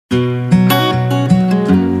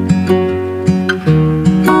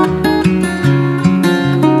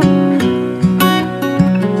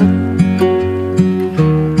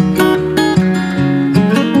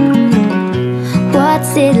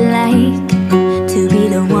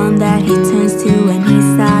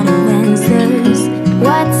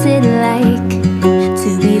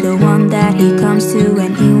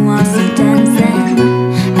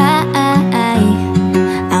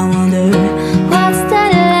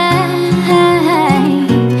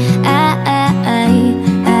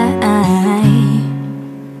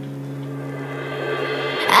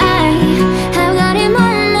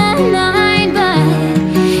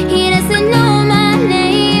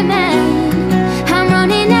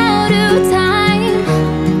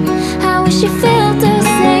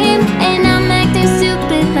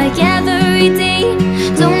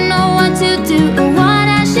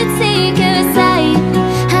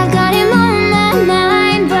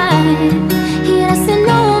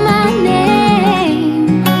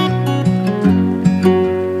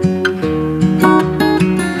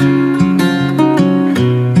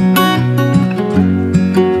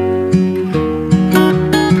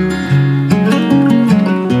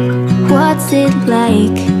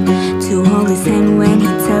like to hold his hand when he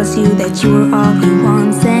tells you that you are all he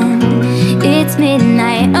wants. And it's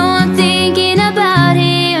midnight, oh, I'm thinking about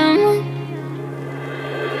him.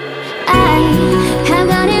 I have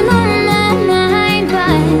got him on my mind,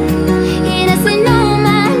 but he doesn't know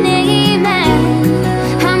my name, and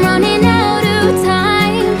I'm running out of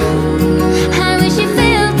time. I wish he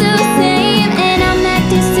felt the same, and I'm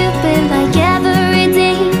acting stupid like every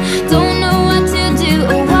day. Don't know what to do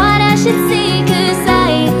or what I should say, 'cause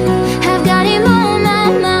I have got him on my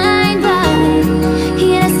mind, but he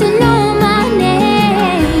doesn't know my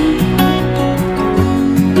name.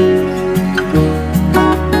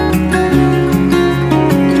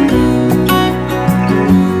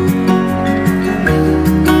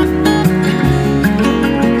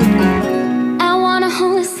 I wanna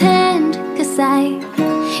hold his hand, 'cause I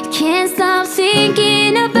can't stop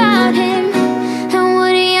thinking about him. And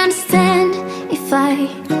would he understand if I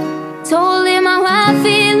told him how I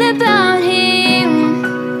feel about him?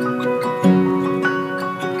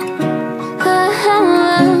 Oh, oh,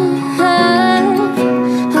 oh,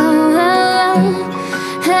 oh, oh,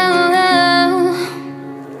 oh, oh.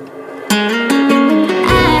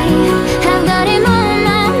 I have got him on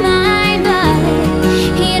my mind, but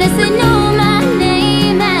he doesn't know my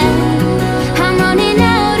name, and I'm running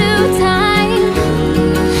out of time.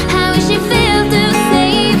 I wish he felt the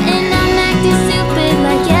same, and I'm acting stupid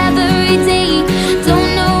like every day. Don't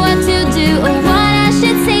know what to do or what I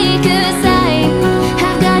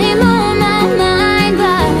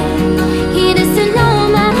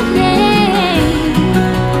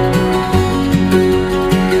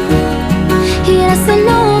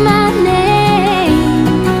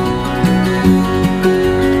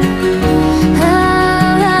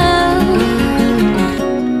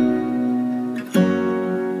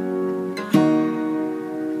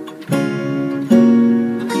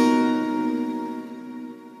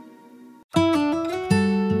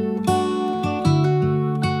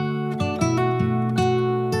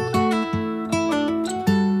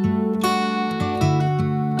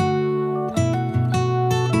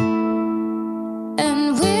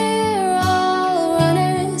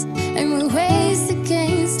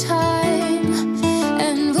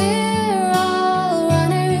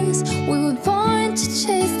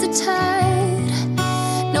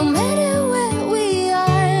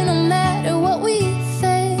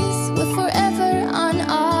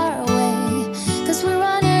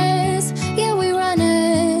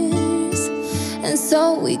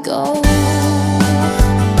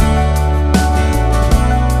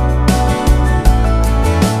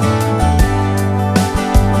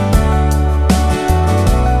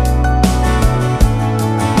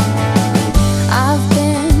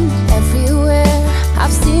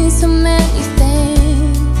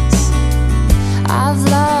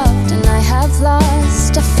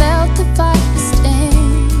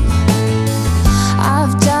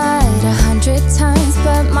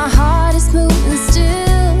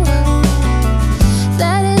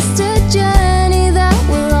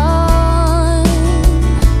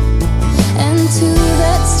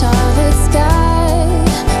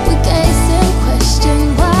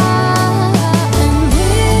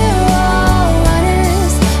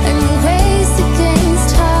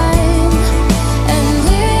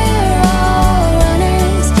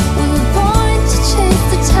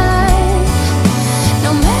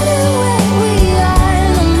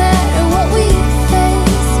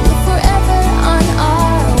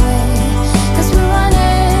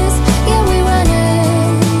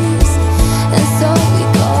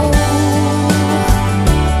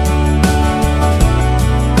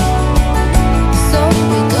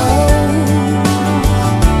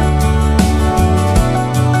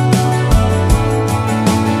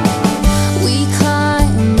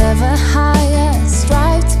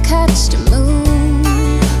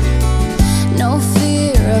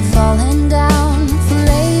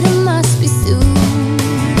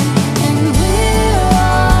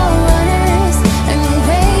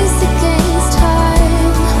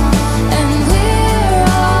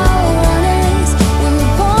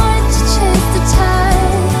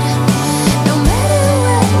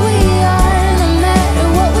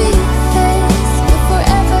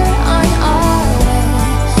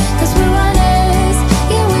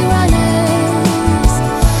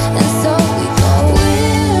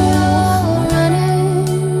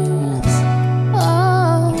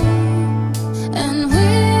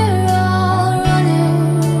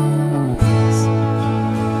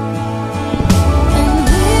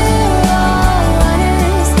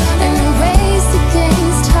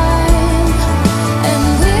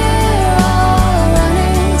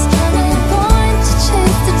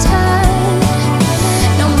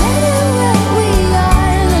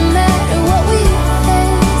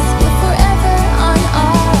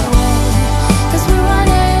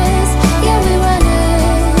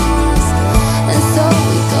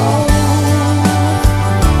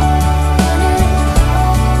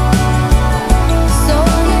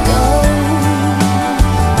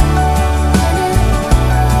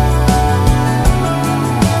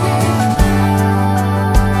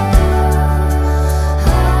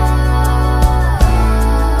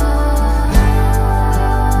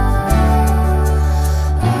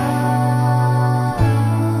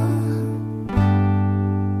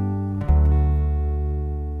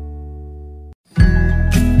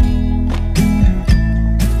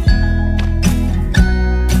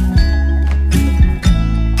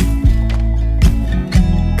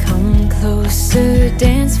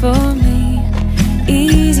dance for me.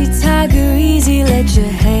 Easy tiger, easy, let your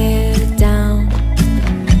hair down.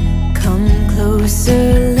 Come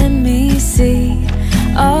closer, let me see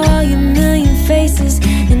all your million faces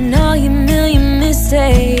and all your million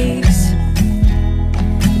mistakes.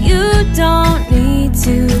 You don't need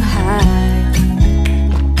to hide.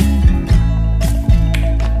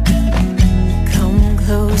 Come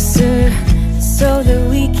closer so that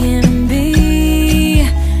we can be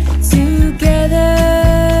together.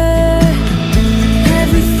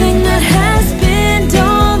 Everything that has been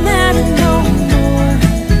don't matter no more.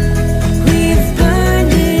 We've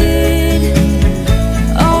burned it.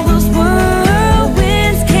 All those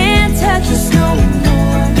whirlwinds can't touch us no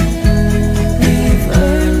more. We've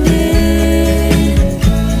earned it.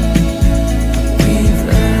 We've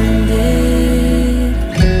earned it.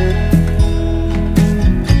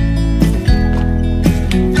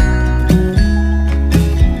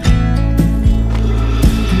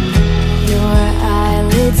 Your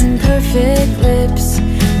eyelids and perfect lips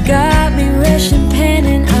got me rushing,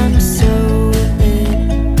 panting, I'm so lit.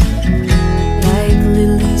 Like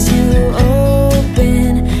lilies you open,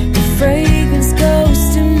 the fragrance goes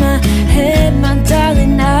to my head, my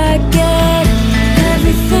darling, I get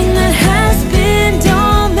everything that has been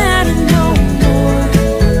don't matter no more.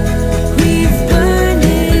 We've burned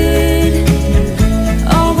it.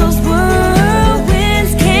 All those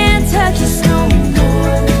whirlwinds can't touch us no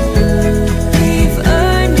more. We've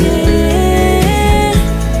earned it.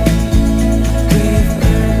 We've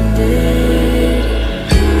earned it.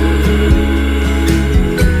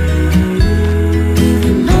 We've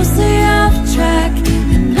been mostly off track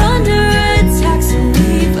and under attack, so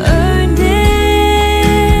we've earned it.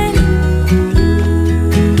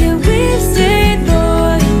 Yeah, we've stayed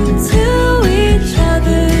loyal to each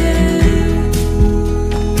other.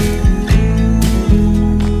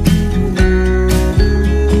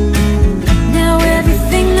 Now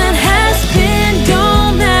everything that has been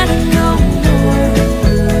don't matter no more.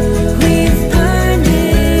 We've burned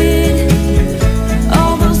it.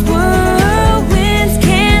 All those whirlwinds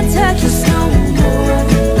can't touch us no more.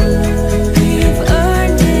 We've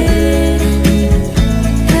earned it.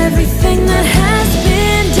 Everything that has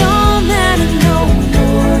been don't matter no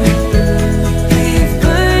more. We've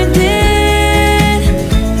burned it.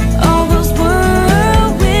 All those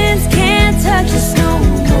whirlwinds can't touch us no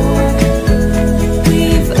more.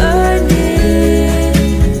 We've earned it.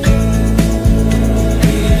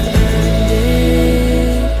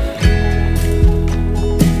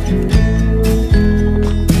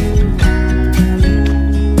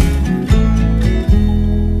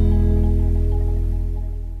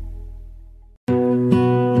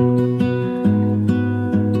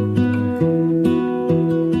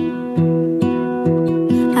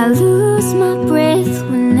 I lose my breath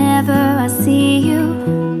whenever I see you.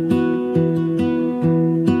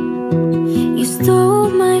 You stole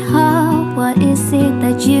my heart, what is it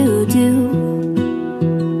that you do?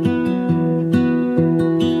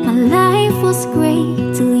 My life was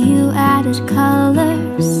great till you added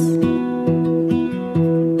colors.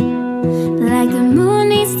 Like the moon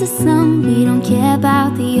needs the sun, we don't care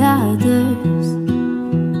about the others.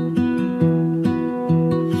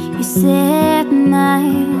 You set my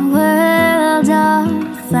world on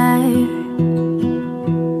fire.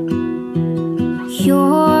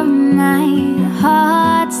 You're my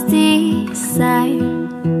heart's desire.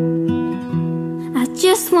 I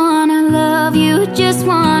just wanna love you, just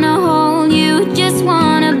wanna hold you, just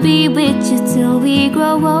wanna be with you till we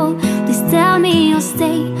grow old. Please tell me you'll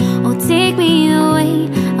stay or take me away.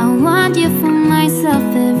 I want you for myself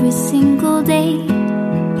every single day.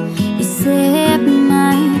 You set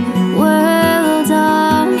my world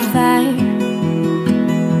on fire.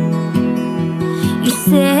 You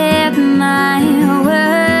set my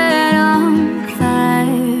world on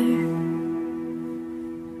fire.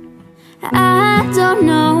 I don't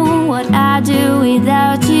know what I'd do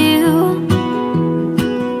without you.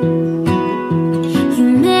 You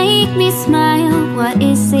make me smile, what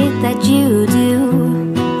is it that you do?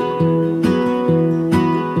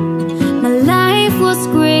 My life was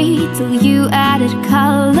great till you added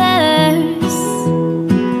colors.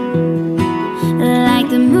 Like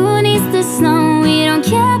the moon is the snow, we don't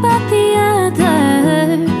care about the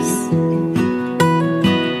others.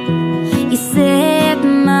 You set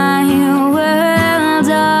my world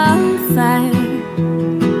on fire.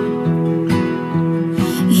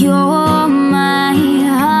 You're my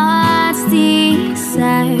heart's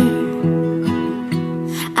desire.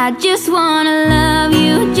 I just wanna love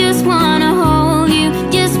you, just wanna hold you,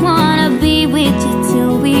 just wanna be with you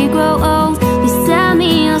till we grow old. Please tell me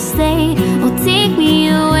you'll stay or take me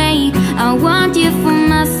away. I want you for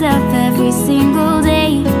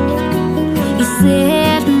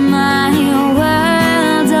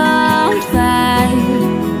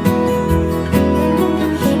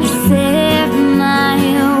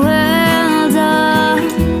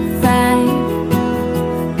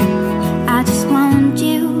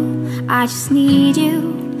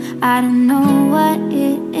you. I don't know what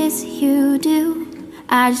it is you do.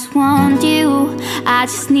 I just want you, I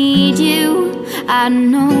just need you. I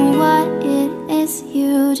don't know what it is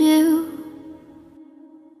you do.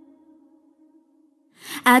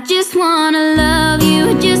 I just wanna love you,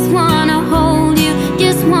 just wanna hold you,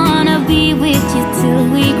 just wanna be with you till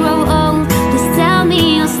we grow old. Just tell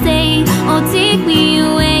me you'll stay or take me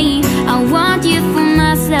away. I want you for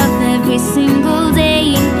myself every single day.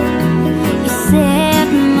 You set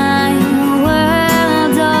my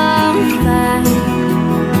world on fire.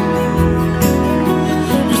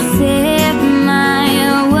 You set my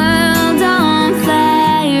world on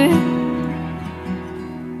fire.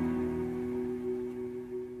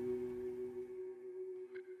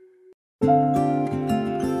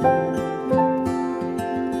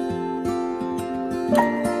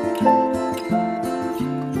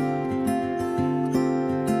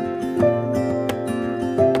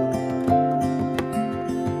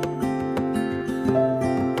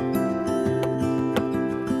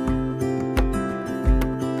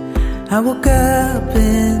 I woke up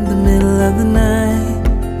in the middle of the night.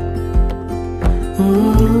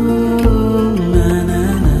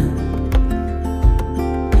 Na-na-na.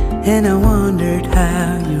 And I wondered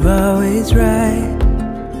how you're always right.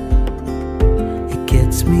 It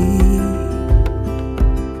gets me.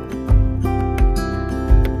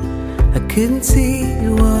 I couldn't see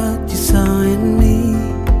what you saw in me.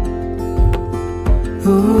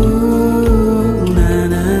 Ooh,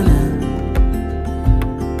 na-na-na.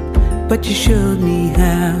 But you showed me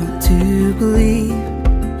how to believe.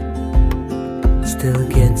 Still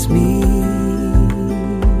gets me.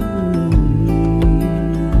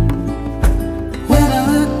 When I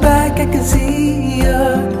look back, I can see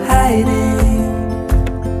you're hiding,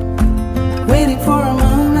 waiting for a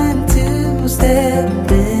moment to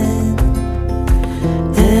step in.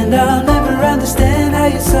 And I'll never understand how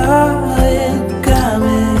you saw it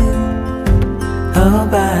coming. Oh,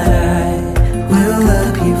 but I will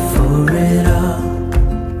love you for it all.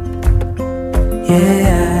 Yeah,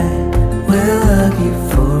 I will love you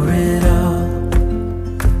for it all.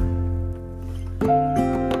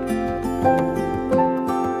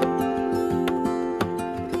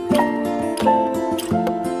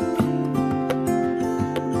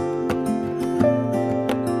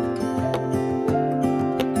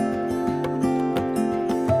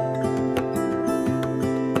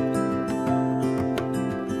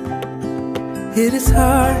 It is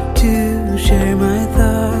hard to share my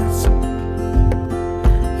thoughts.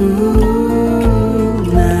 Ooh,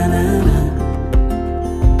 na-na-na.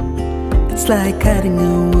 It's like cutting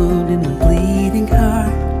a wound in a bleeding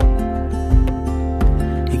heart.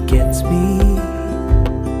 It gets me.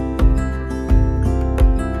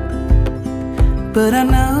 But I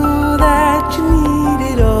know that you need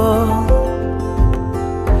it all.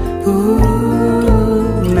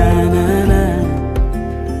 Ooh, na-na-na.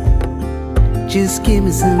 Just give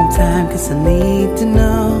me some time, 'cause I need to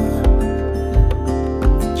know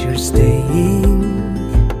that you're staying.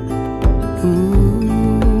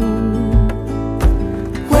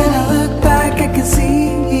 When I look back, I can see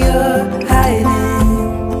you're hiding,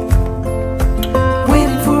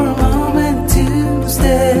 waiting for a moment to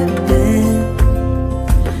step in.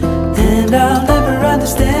 And I'll never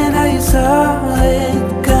understand how you saw it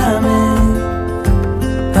coming.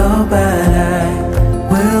 Oh, but I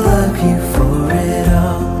will love you for it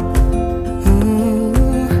all.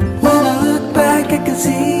 When I look back, I can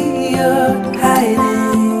see you're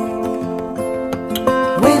hiding,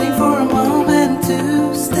 waiting for a moment to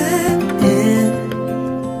step in.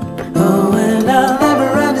 Oh, and I'll never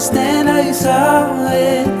understand how you saw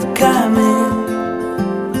it coming.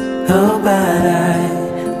 Oh, but I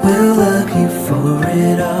will love you for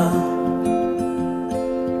it all.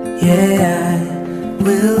 Yeah, I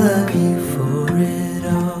will love you for it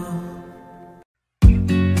all.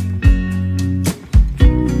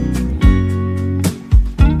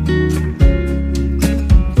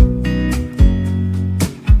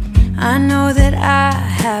 I know that I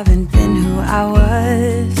haven't been who I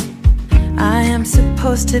was. I am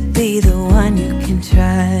supposed to be the one you can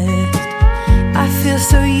trust. I feel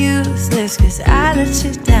so useless 'cause I let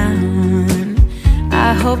you down. I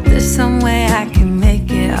hope there's some way I can make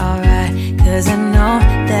it alright, 'cause I know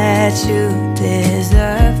that you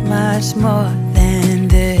deserve much more than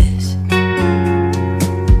this.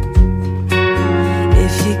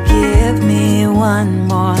 If you give me one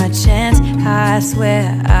more chance, I swear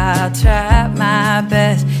I'll try my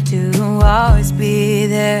best to always be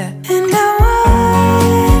there. And I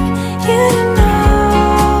want you to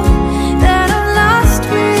know that I'm lost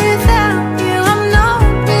without you. I'm not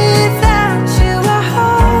without you. I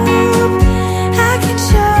hope I can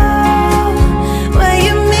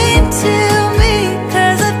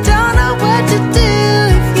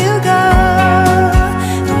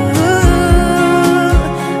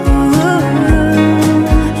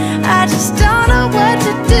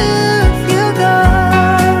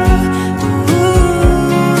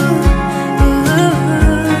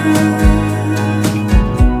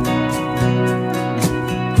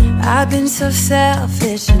so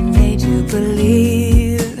selfish, I made you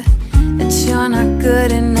believe that you're not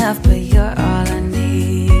good enough, but you're all I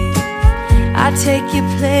need. I'd take you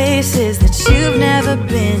places that you've never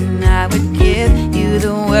been. I would give you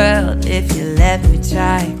the world if you let me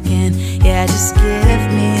try again. Yeah, just give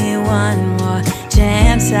me one more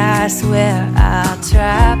chance. I swear I'll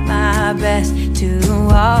try my best to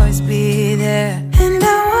always be there. And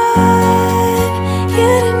I want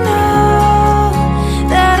you to know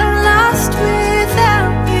that I'm lost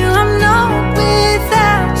without you. I'm not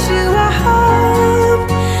without you. I hope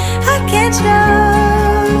I can show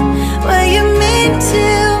what you mean to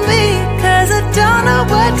me, 'cause I don't know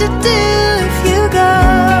what to do if you go.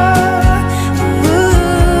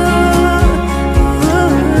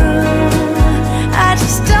 I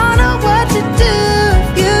just don't know what to do if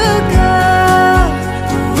you go.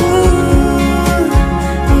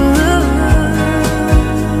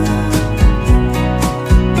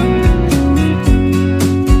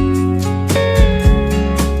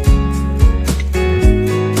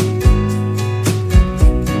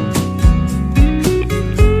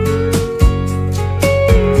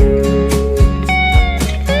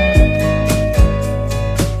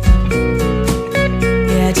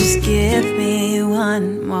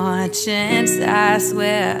 Chance, I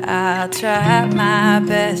swear I'll try my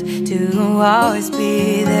best to always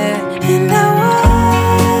be there. And I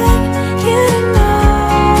want you to know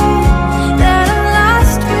that I'm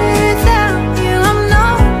lost without you. I'm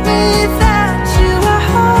not without you. I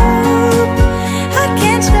hope I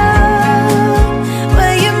can show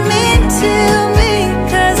what you mean to me,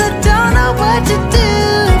 'cause I don't know what to do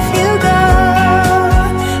if you go.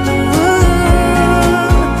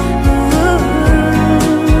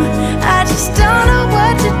 Don't know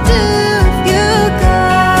what to do if you go.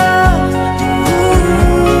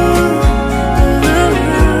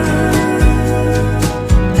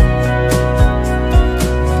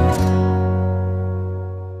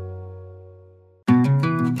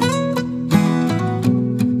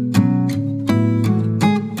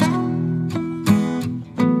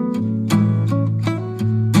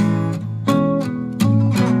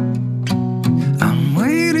 I'm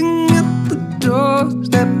waiting at the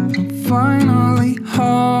doorstep, finally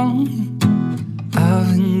home. I've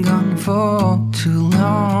been gone for too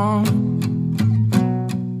long.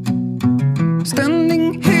 Standing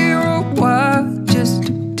here a while just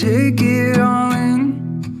to take it all in.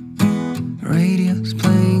 Radio's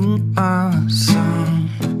playing our song.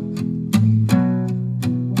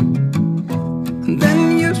 And then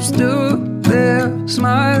you stood there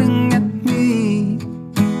smiling at me,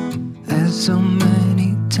 as so many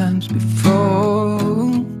times before.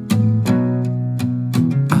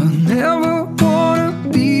 Never wanna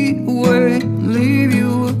be away, leave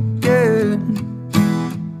you again.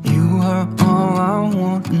 You are all I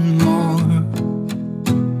want and more.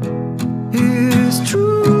 It is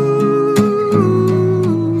true,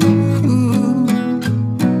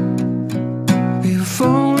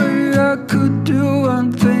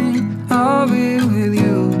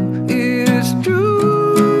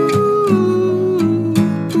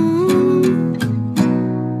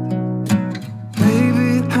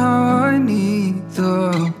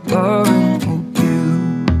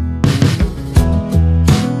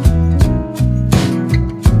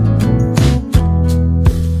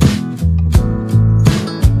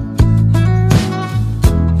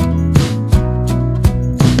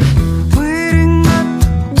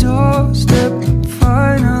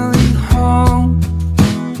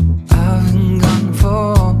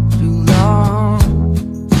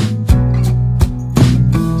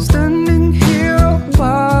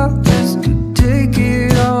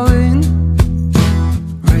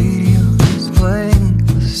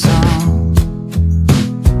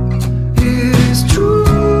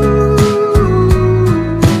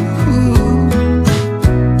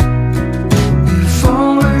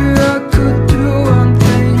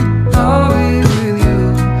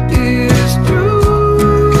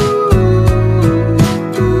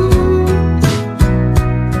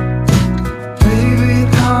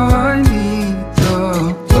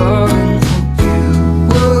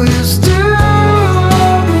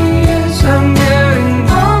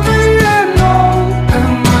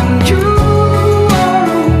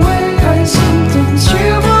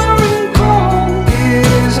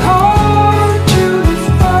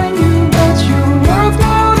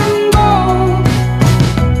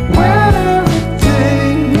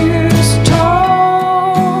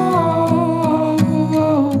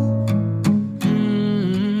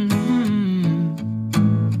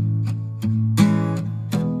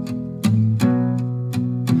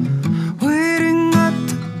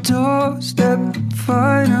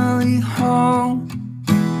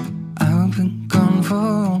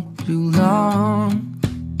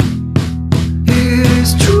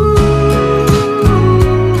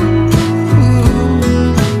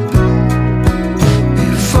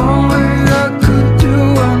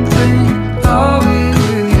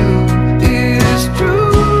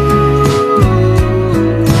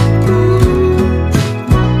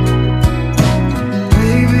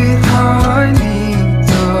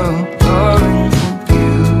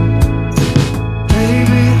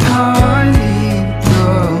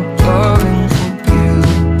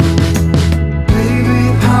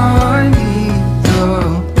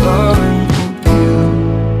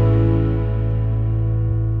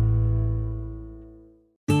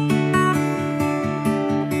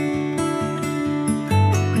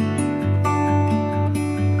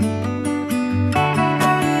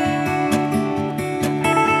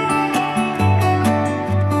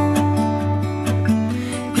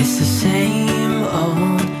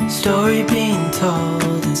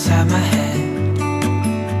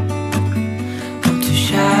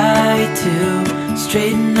 to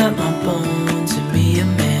straighten up my bones and be a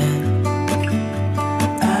man.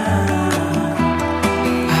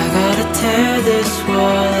 I gotta tear this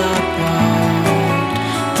wall apart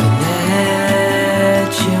to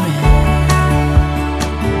let you in.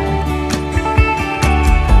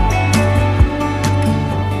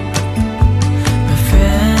 My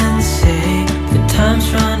friends say the time's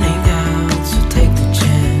running out, so take the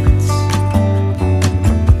chance.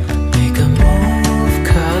 Make a move,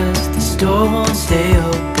 'cause the store won't stay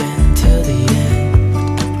open till the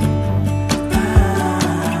end.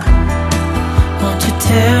 Won't you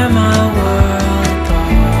tear my world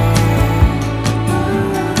apart?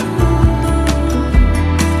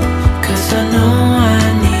 'Cause I know I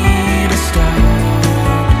need a start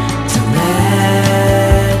to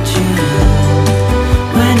let you in.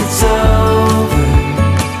 When it's over,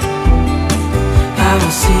 I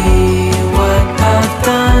will see what I've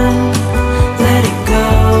done. Let it go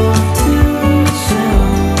too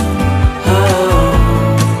soon. Oh,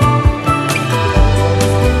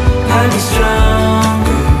 I'll be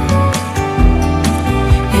stronger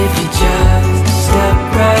if you just step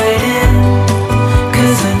right in.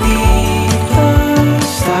 'Cause I need a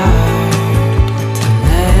start to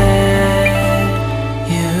let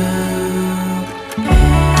you in.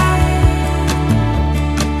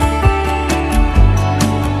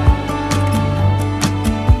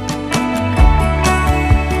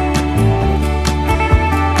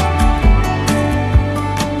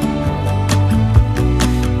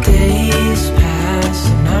 Days pass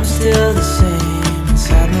and I'm still the same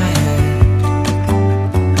inside my head.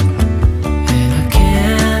 And I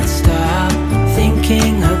can't stop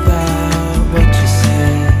thinking about what you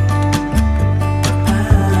said.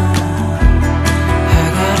 I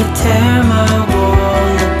gotta tear my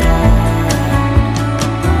wall apart.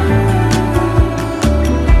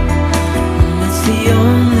 It's the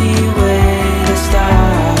only way to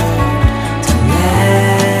start to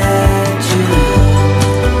let you in.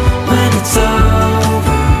 When it's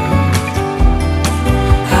over,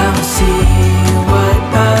 I will see what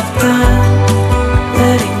I've done.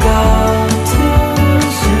 Letting go too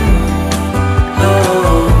soon.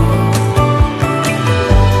 Oh,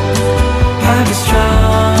 I'll be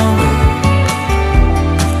stronger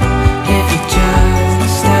if you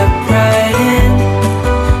just step right in.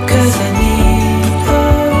 'Cause I need a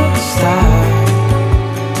start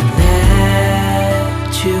to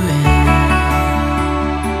let you in.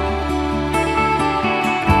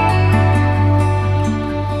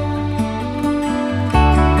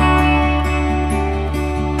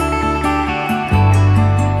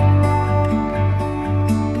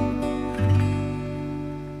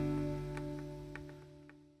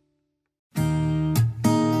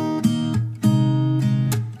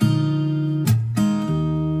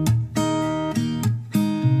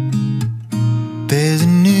 There's a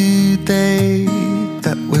new day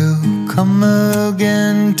that will come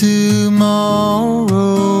again tomorrow.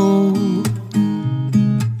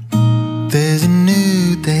 There's a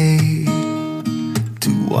new day to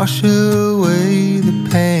wash away the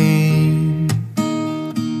pain.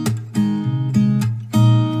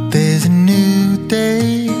 There's a new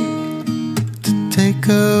day to take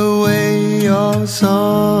away your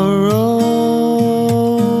sorrow.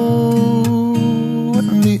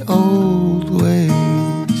 And the old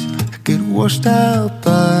ways get washed out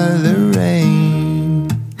by the rain.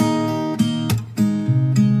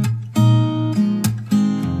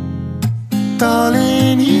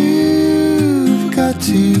 Darling, you've got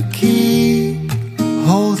to keep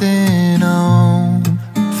holding on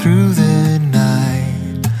through the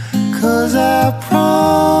night. 'Cause I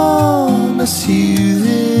promise you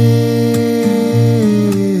this: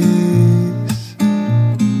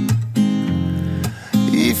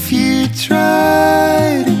 if you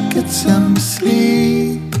try to get some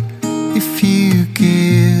sleep, if you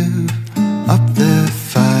give up the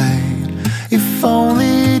fight, if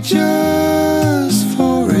only just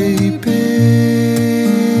for a bit,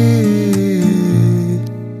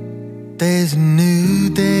 there's a new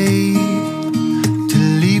day to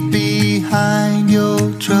leave behind your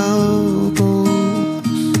troubles.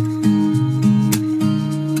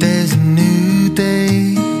 There's a new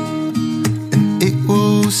day and it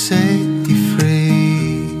will set you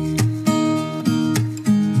free.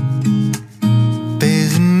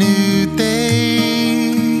 There's a new day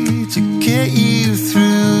to get you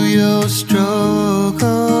through your struggles.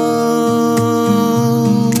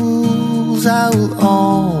 I will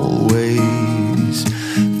always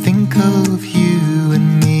think of you and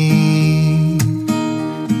me.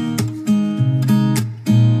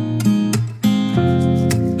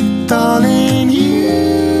 Darling,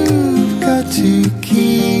 you've got to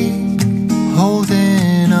keep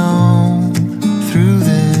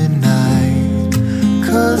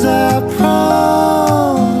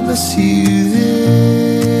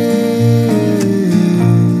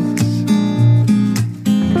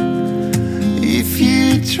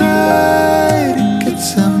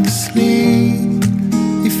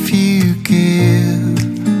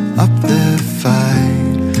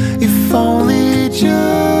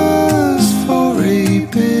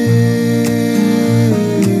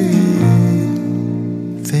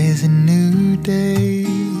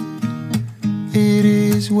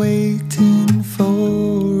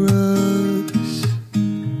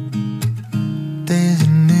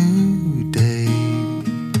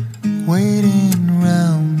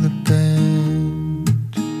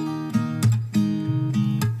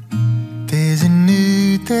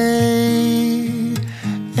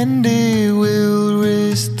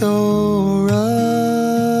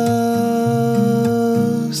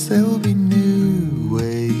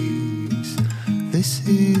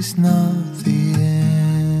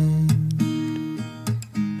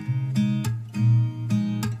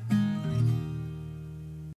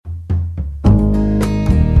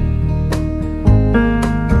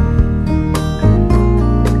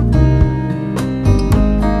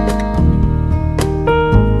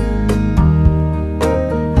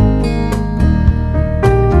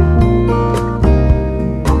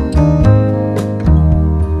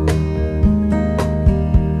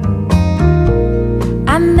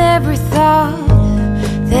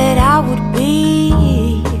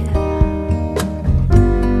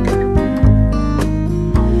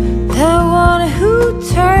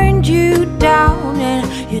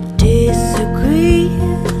disagree.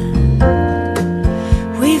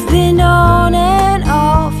 We've been on and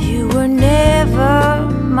off, you were never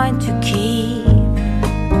mine to keep.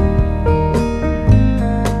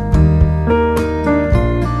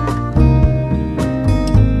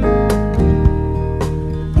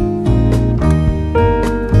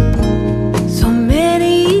 So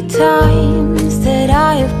many times that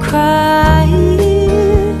I have cried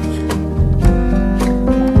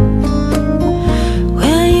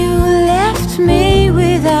when you left me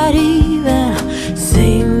without even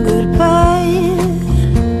saying goodbye.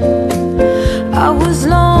 I was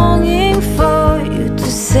longing for you to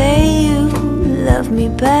say you love me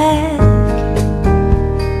back.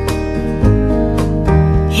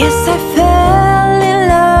 Yes, I fell in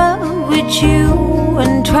love with you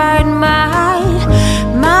and tried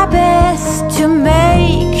my best to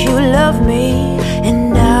make you love me. And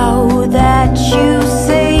now that you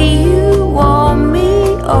say you want me,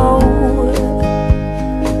 oh,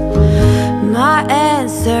 my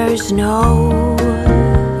answer's no.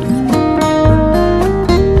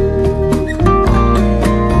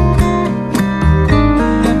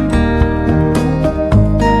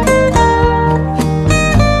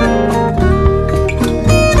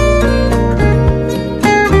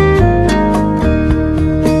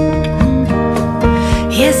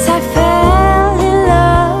 Yes, I fell in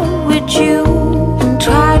love with you and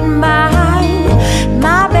tried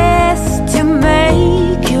my best to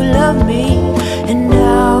make you love me. And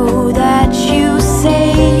now that you say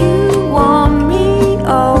you want me,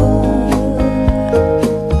 oh,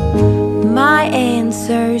 my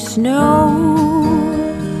answer's no.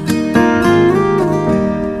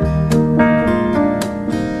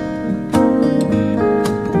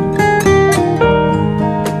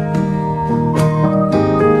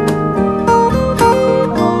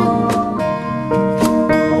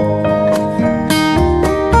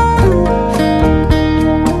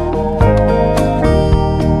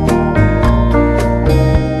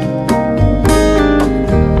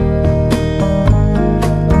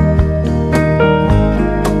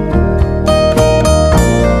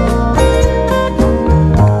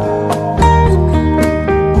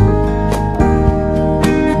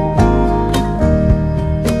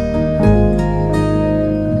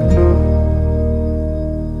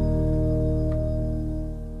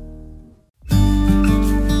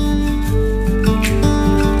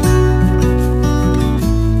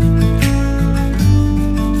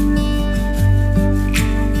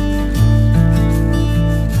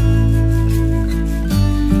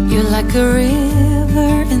 You're like a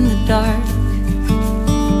river in the dark.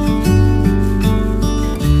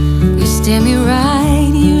 You stare me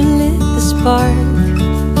right, you lit the spark.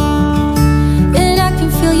 And I can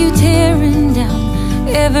feel you tearing down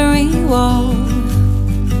every wall.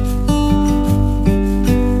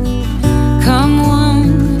 Come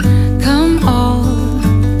one, come all.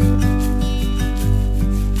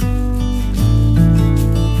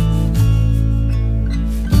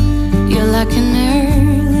 You're like an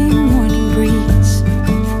early morning breeze.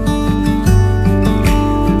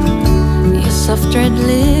 Your soft red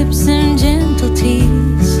lips and gentle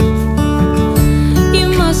tease. You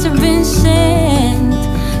must have been sent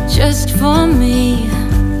just for me.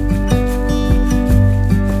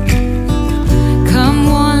 Come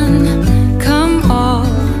one, come all.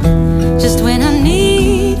 Just when I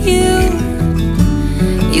need you,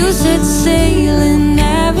 you set sail and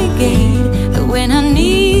navigate. But when I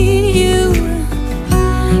need you,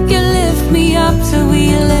 you lift me up till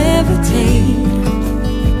we levitate.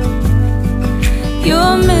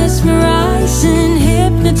 You're mesmerizing,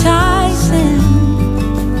 hypnotizing.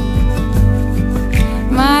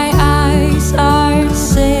 My eyes are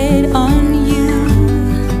set on you.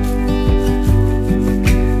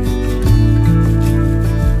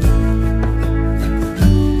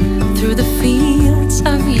 Through the fields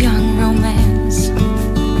of young romance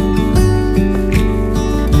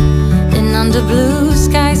and under blue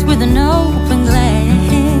skies with an open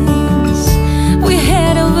glance, we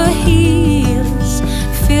head over heels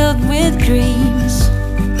filled with dreams.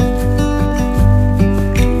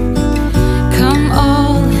 Come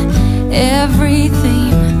all,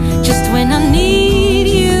 everything. Just when I need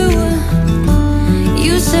you,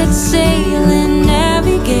 you set sail and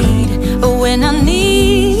navigate. But when I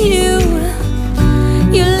need you,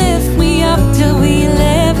 you lift me up till we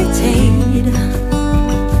levitate.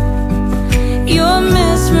 You're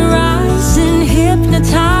mesmerizing,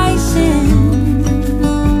 hypnotizing.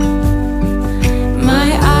 My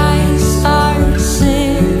eyes are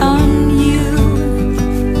set on you.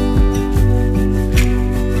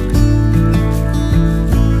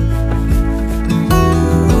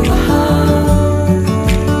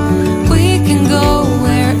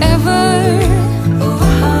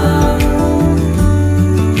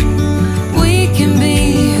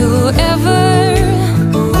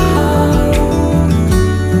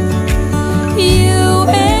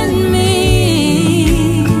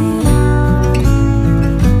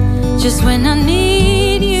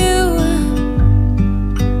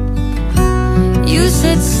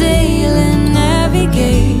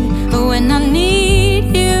 when I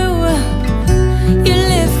need you. You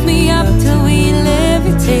lift me up till we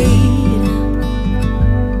levitate.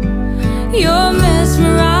 You're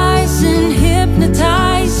mesmerizing,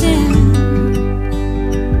 hypnotizing,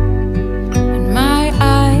 and my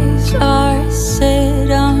eyes are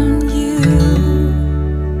set on you.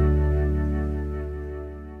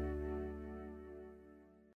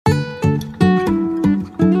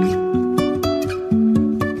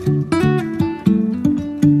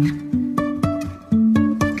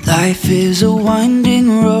 Life is a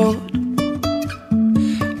winding road,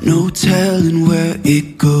 no telling where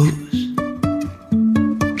it goes.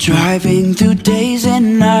 Driving through days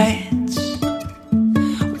and nights,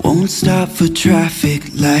 won't stop for traffic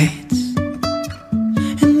lights.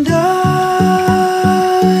 And I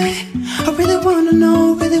really wanna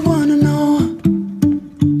know,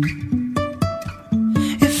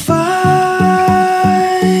 if I'll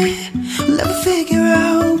ever figure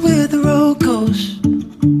out where the road goes.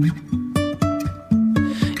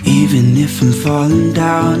 Even if I'm falling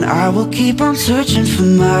down, I will keep on searching for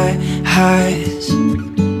my highs.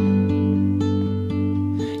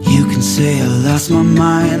 You can say I lost my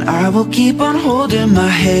mind, I will keep on holding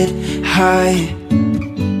my head high.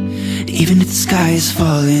 Even if the sky is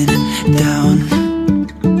falling down.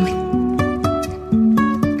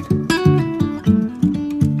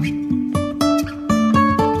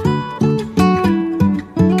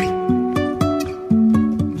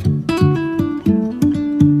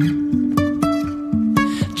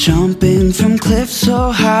 Jumping from cliffs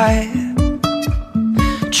so high,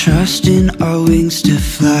 trusting our wings to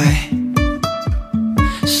fly.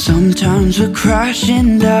 Sometimes we're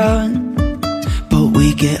crashing down, but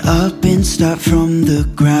we get up and start from the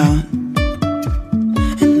ground.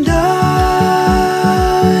 And I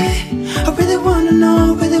really wanna know,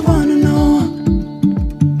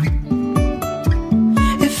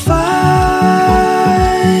 if I'll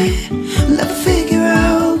ever figure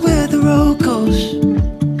out where the road goes.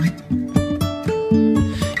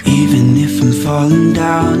 Even if I'm falling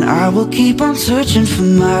down, I will keep on searching for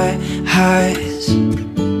my highs.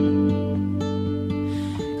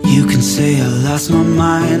 You can say I lost my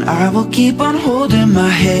mind, I will keep on holding my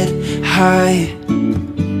head high.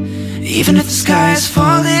 Even if the sky is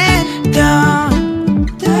falling down,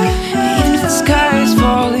 even if the sky is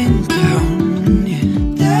falling down,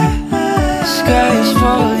 yeah. The sky is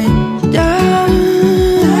falling down.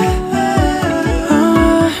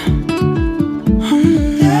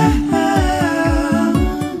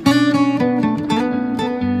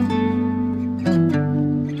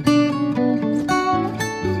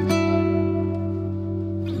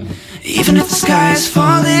 Even if the sky is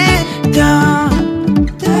falling down,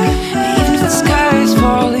 even if the sky is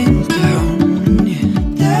falling down,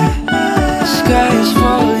 yeah. The sky is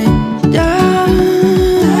falling down.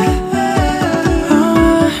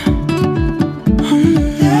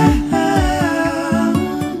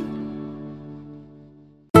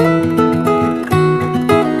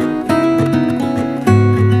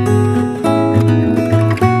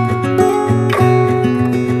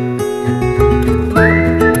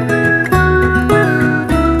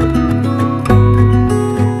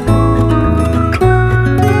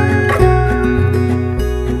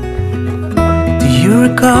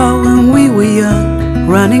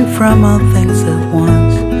 Running from all things at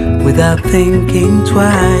once, without thinking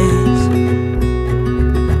twice.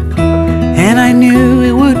 And I knew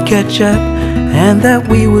it would catch up, and that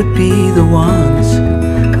we would be the ones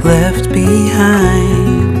left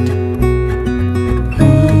behind.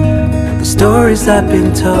 The stories I've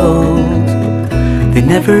been told, they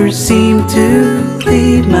never seem to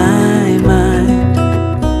leave my mind.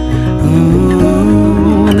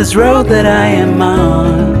 And this road that I am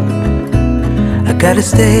on, I gotta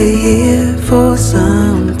stay here for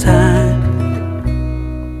some time.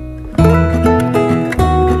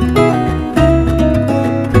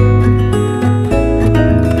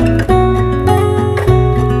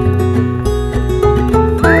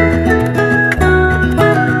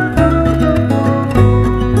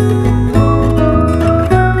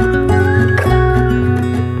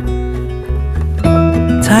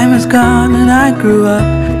 Time is gone and I grew up.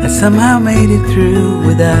 I somehow made it through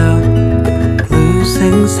without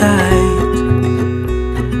losing sight.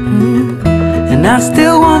 And I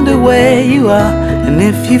still wonder where you are, and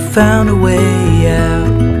if you found a way out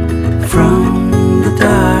from the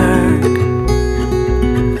dark.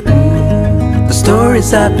 The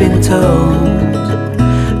stories I've been told,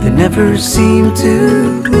 they never seem to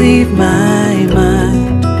leave my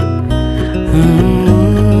mind.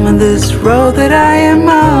 And this road that I am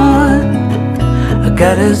on, I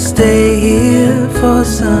gotta stay here for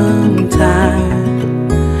some time.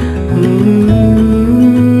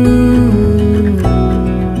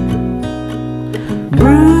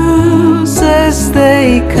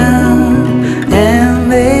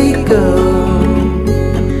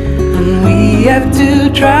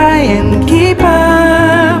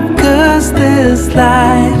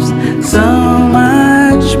 lives so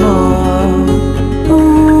much more.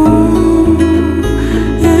 Ooh,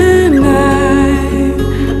 and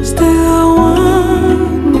I still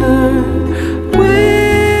wonder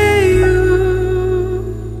where you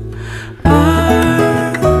are.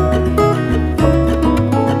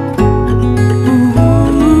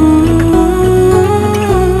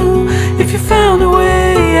 Ooh, if you found a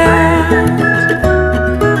way out,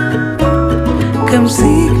 come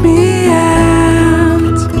seek me out.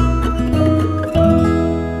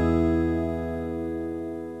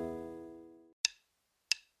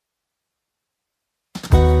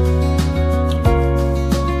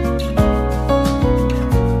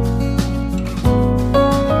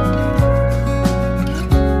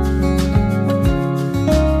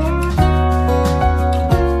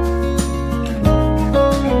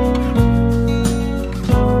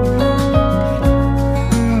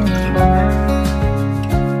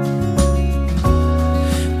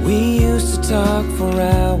 We used to talk for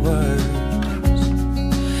hours,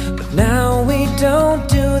 but now we don't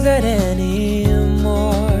do that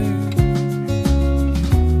anymore.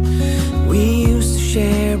 We used to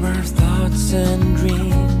share our thoughts and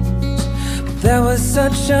dreams, but that was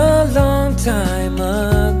such a long time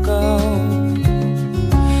ago.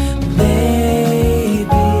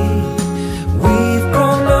 Maybe we've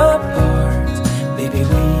grown apart. Maybe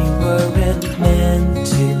we weren't meant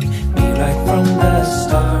to be right from the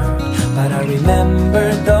start. But I remember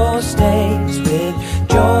those days with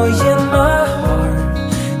joy in my heart.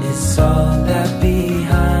 It's all that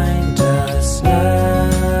behind us now.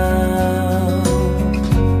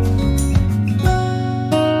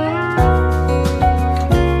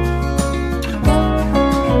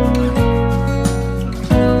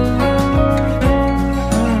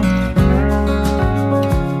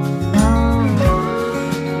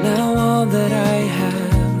 Now all that I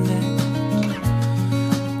have left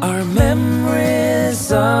are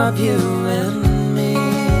memories of you and me.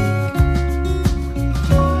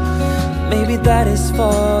 Maybe that is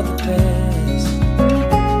for the best,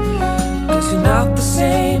 'cause you're not the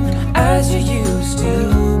same as you used to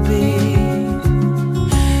be.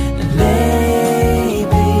 And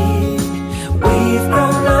maybe we've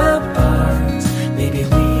grown apart. Maybe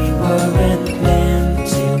we weren't meant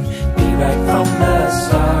to be right from the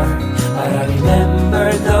start. But I remember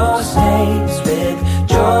those days with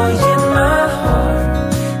joy in my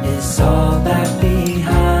heart. It's all that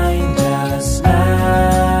behind us now.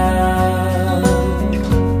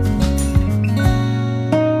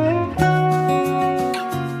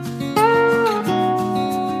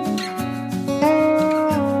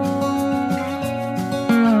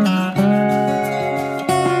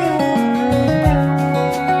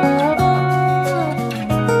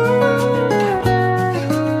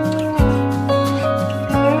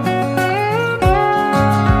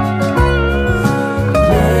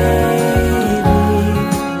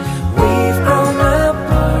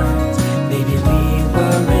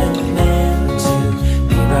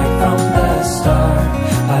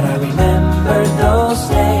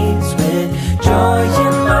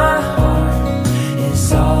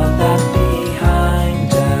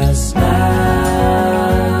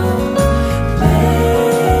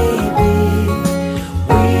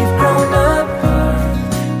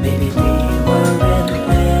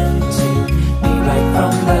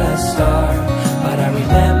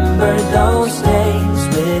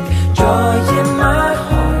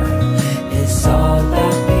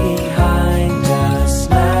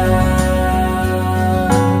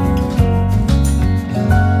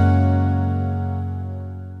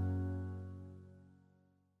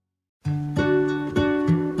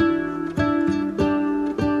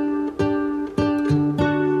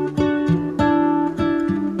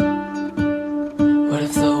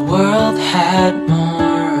 had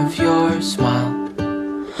more of your smile?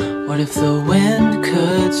 What if the wind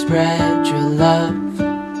could spread your love?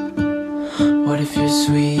 What if your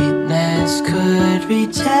sweetness could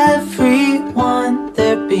reach everyone?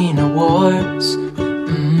 There'd be no wars.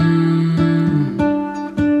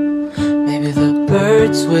 Maybe the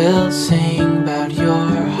birds will sing about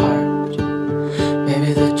your heart.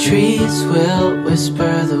 Maybe the trees will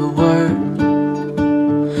whisper the word.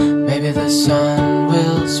 Maybe the sun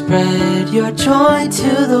will spread your joy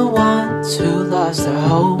to the ones who lost their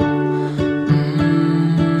hope.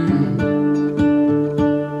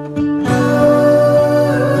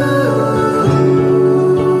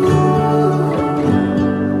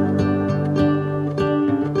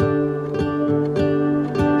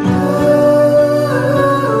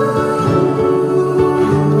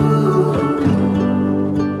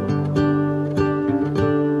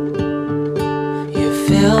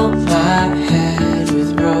 Fill my head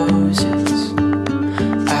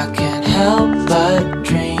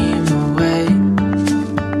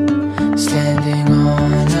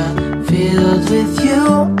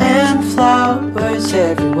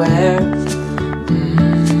everywhere.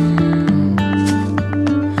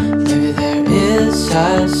 Maybe there is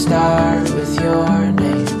a star with your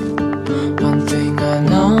name. One thing I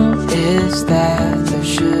know is that there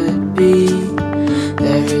should be.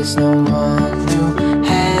 There is no one who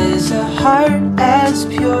has a heart as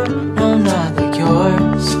pure, no, not like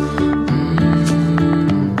yours.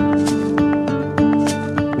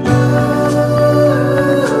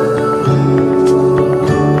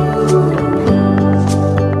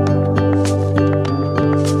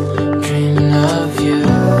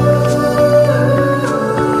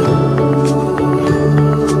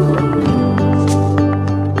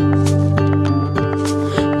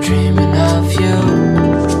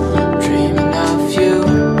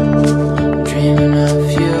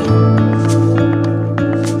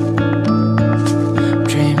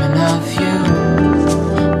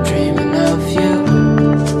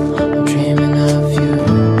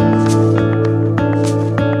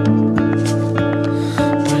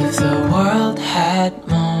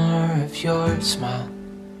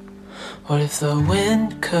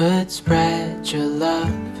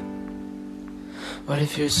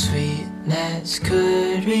 If your sweetness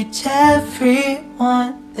could reach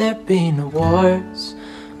everyone, there'd be no wars.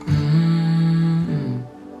 Me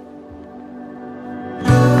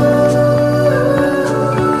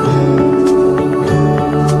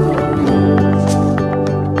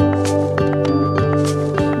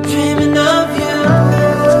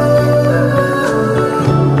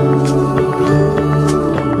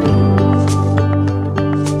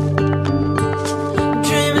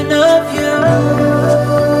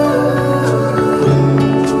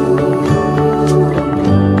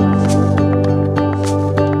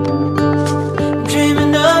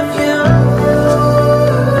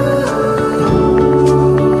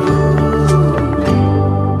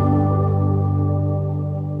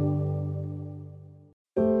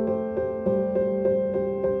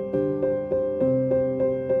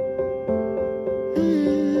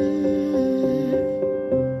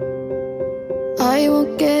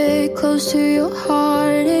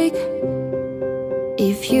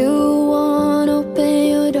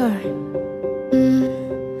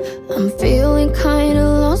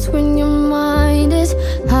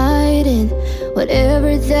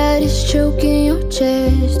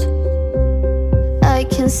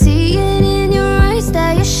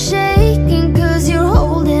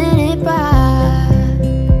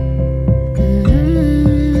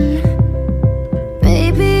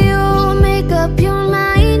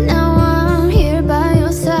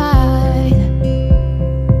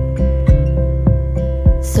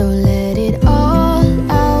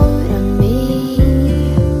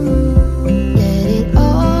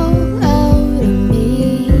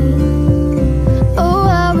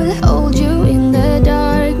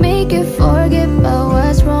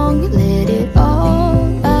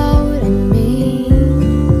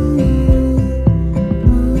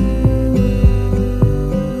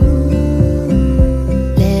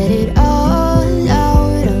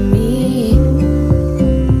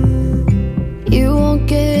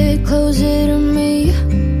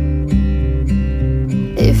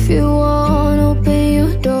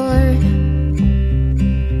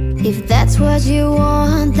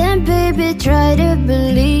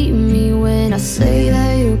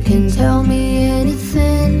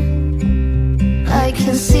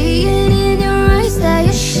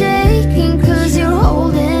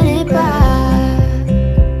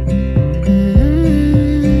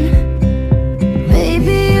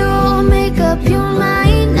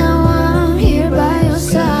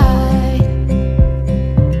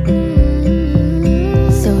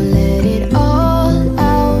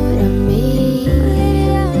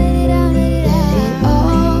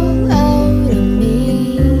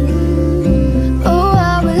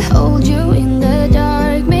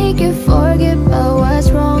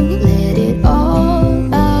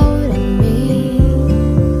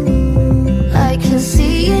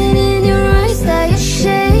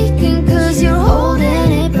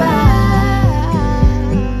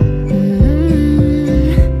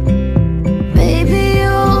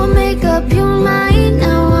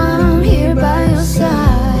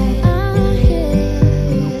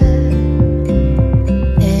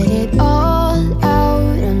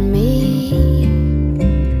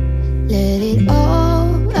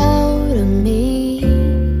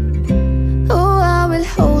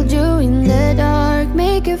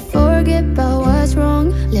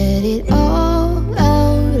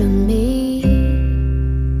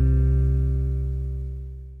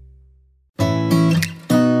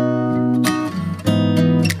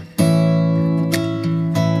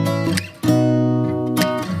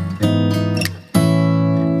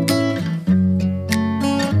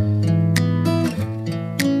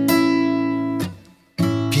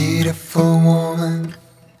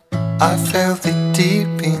felt it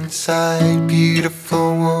deep inside.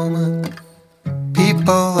 Beautiful woman,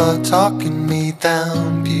 people are talking me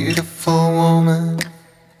down. Beautiful woman,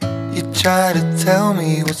 you try to tell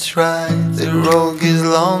me what's right. The road gets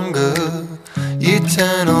longer, you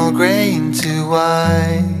turn all grey into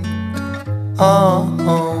white.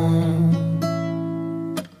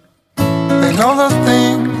 And all the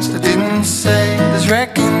things I didn't say, there's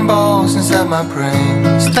wrecking balls inside my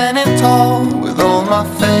brain. Standing tall with all my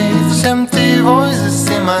faith, there's empty voices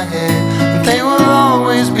in my head, and they will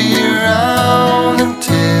always be around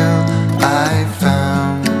until I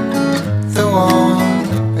found the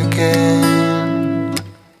one again.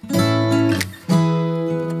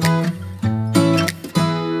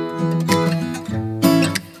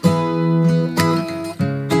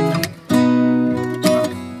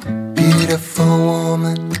 Beautiful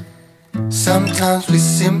woman, sometimes we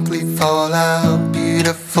simply fall out.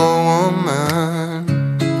 Beautiful woman,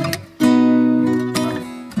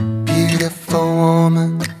 beautiful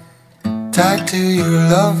woman, tied to your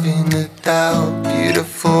love in a doubt.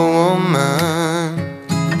 Beautiful woman,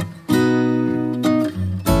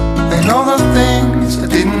 and all the things I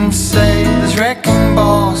didn't say, there's wrecking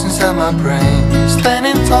balls inside my brain.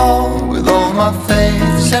 Standing tall with all my faith,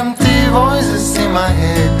 there's empty voices in my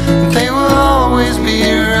head, and they will always be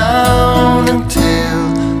around until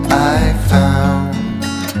I found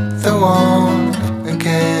the one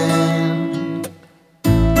again.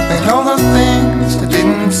 And all the things I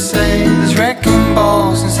didn't say, there's wrecking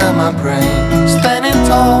balls inside my brain. Standing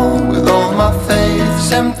tall with all my faith,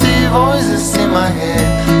 there's empty voices in my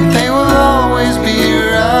head, and they will always be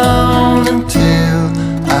around until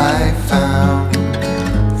I found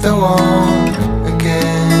the one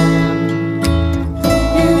again.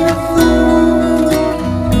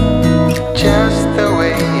 Just the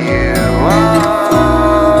way you are,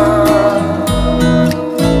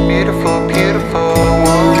 beautiful, beautiful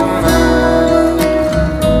woman.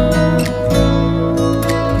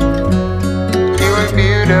 You are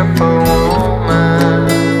beautiful woman.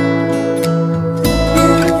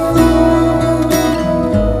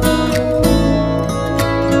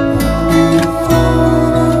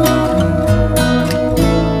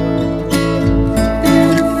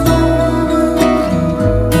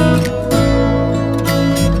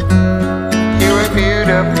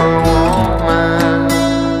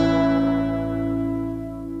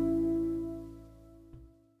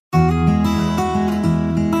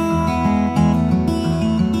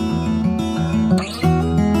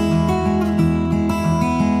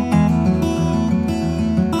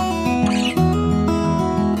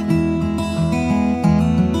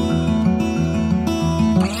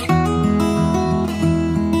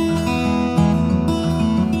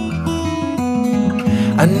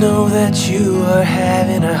 I know that you are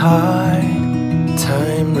having a hard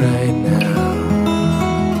time right now.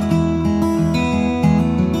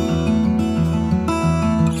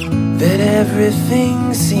 That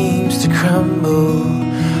everything seems to crumble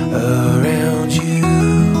around you.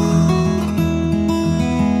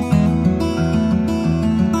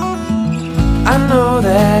 I know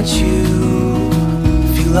that you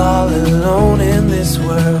feel all alone in this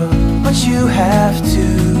world, but you have to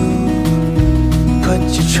put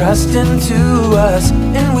your trust into us,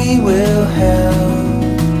 and we will help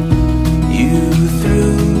you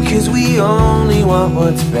through. 'Cause we only want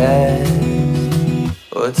what's best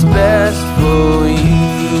for you.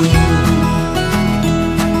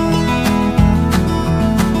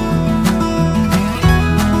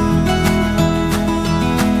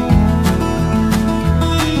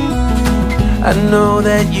 I know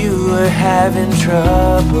that you are having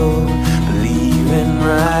trouble believing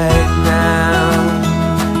right now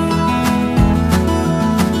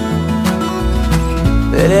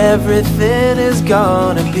that everything is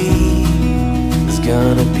gonna be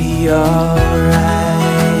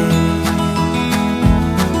alright.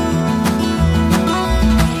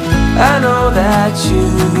 I know that you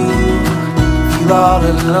feel all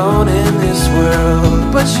alone in this world,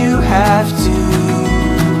 but you have to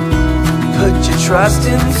put your trust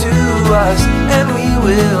into us, and we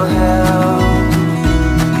will help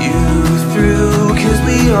you through. 'Cause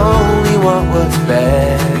we only want what's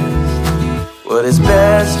best, what is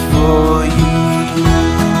best for you.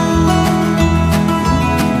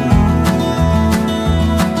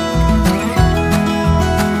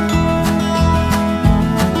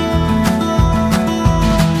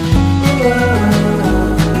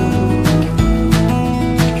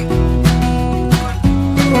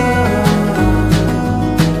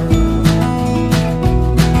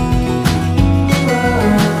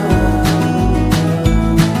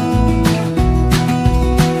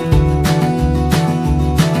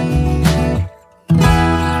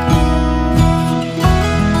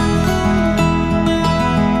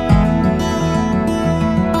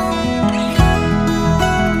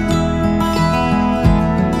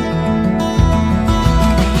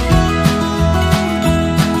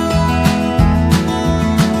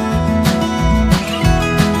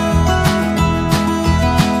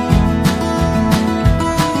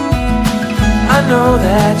 know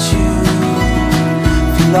that you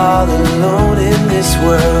feel all alone in this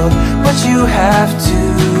world, but you have to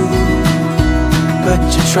put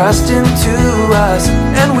your trust into us,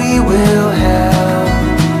 and we will help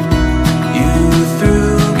you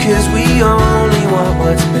through, 'cause we only want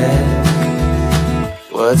what's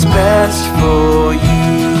best for you.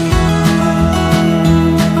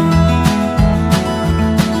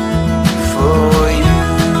 For you.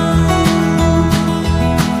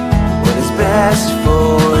 What is best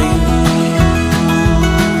for you.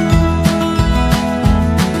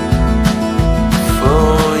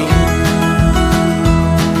 For you.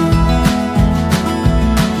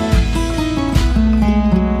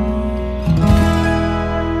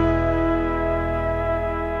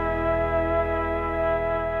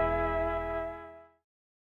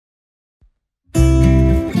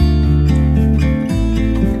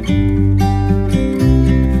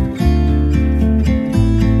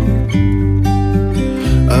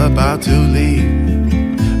 About to leave,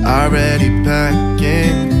 already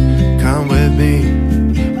packing. Come with me,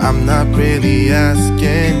 I'm not really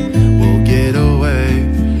asking. We'll get away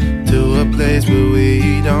to a place where we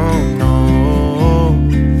don't know.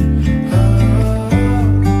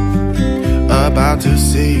 About to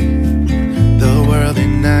see the world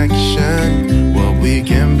in action, what we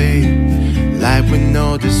can be, life with no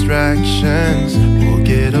distractions. We'll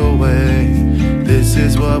get away, this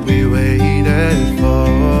is what we waited for.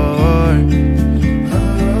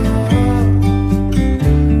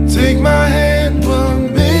 Take my hand, we'll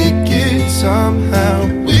make it somehow.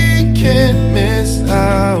 We can't miss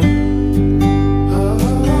out.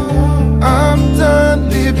 I'm done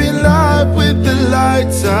living life with the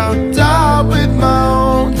lights out, die with my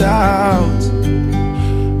own doubts.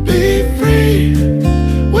 Be free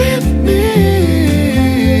with me.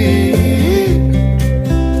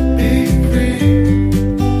 Be free.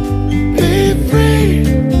 Be free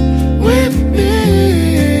with me.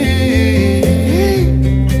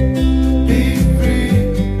 Be free.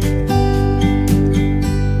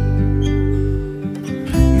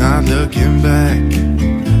 Not looking back,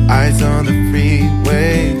 eyes on the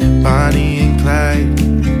freeway, Bonnie and Clyde,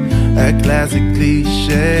 a classic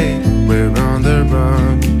cliche. We're on the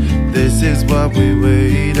run, this is what we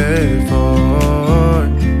waited